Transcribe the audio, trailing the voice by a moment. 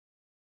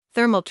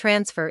Thermal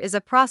transfer is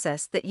a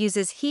process that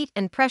uses heat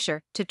and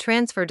pressure to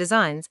transfer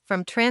designs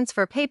from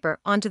transfer paper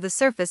onto the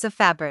surface of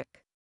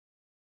fabric.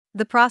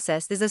 The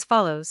process is as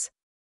follows.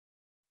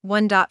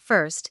 1.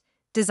 First,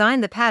 design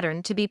the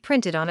pattern to be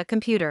printed on a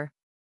computer.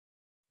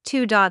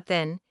 2.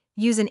 Then,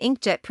 use an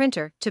inkjet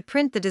printer to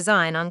print the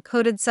design on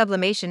coated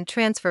sublimation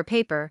transfer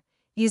paper,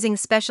 using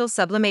special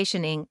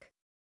sublimation ink.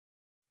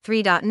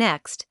 3.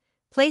 Next,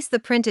 place the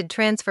printed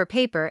transfer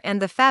paper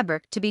and the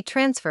fabric to be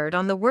transferred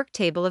on the work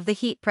table of the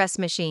heat press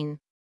machine.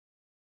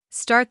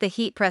 Start the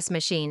heat press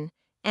machine,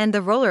 and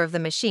the roller of the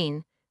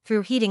machine,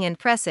 through heating and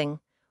pressing,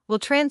 will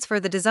transfer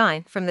the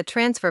design from the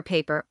transfer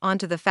paper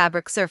onto the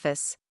fabric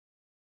surface.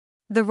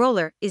 The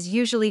roller is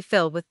usually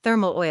filled with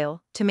thermal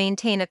oil to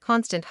maintain a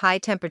constant high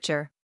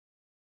temperature.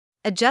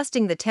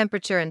 Adjusting the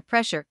temperature and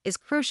pressure is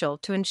crucial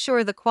to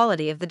ensure the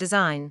quality of the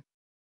design.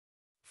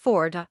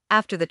 4.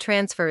 After the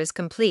transfer is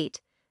complete,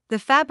 the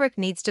fabric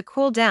needs to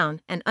cool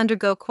down and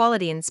undergo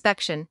quality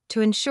inspection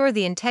to ensure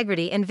the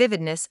integrity and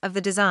vividness of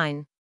the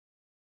design.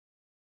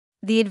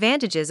 The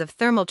advantages of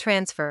thermal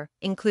transfer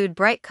include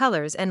bright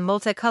colors and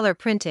multicolor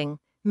printing,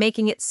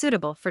 making it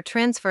suitable for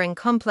transferring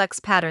complex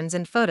patterns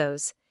and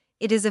photos.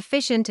 It is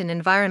efficient and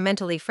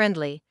environmentally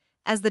friendly,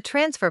 as the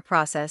transfer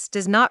process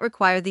does not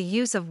require the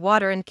use of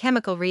water and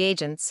chemical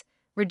reagents,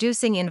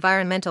 reducing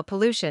environmental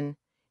pollution.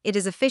 It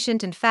is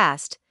efficient and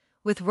fast,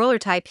 with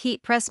roller-type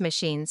heat press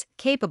machines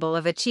capable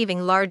of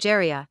achieving large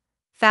area,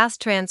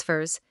 fast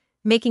transfers,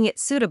 making it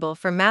suitable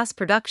for mass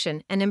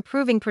production and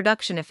improving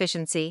production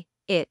efficiency.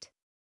 It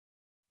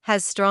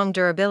has strong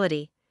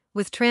durability,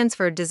 with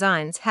transferred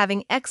designs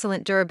having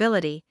excellent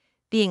durability,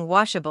 being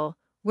washable,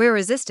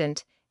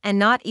 wear-resistant, and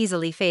not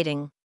easily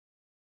fading.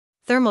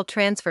 Thermal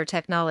transfer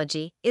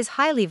technology is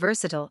highly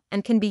versatile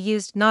and can be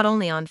used not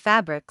only on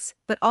fabrics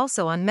but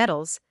also on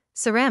metals,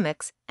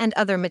 ceramics, and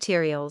other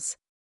materials.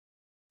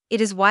 It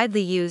is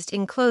widely used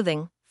in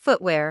clothing,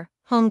 footwear,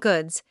 home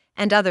goods,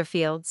 and other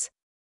fields.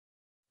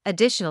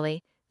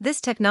 Additionally, this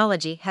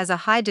technology has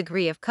a high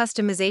degree of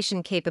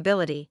customization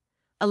capability,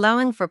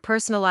 allowing for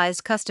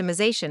personalized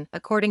customization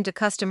according to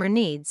customer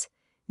needs,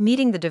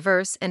 meeting the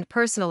diverse and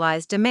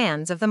personalized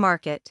demands of the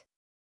market.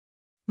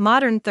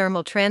 Modern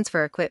thermal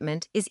transfer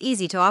equipment is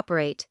easy to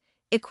operate,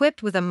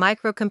 equipped with a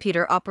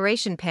microcomputer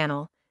operation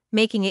panel,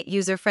 making it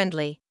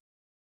user-friendly.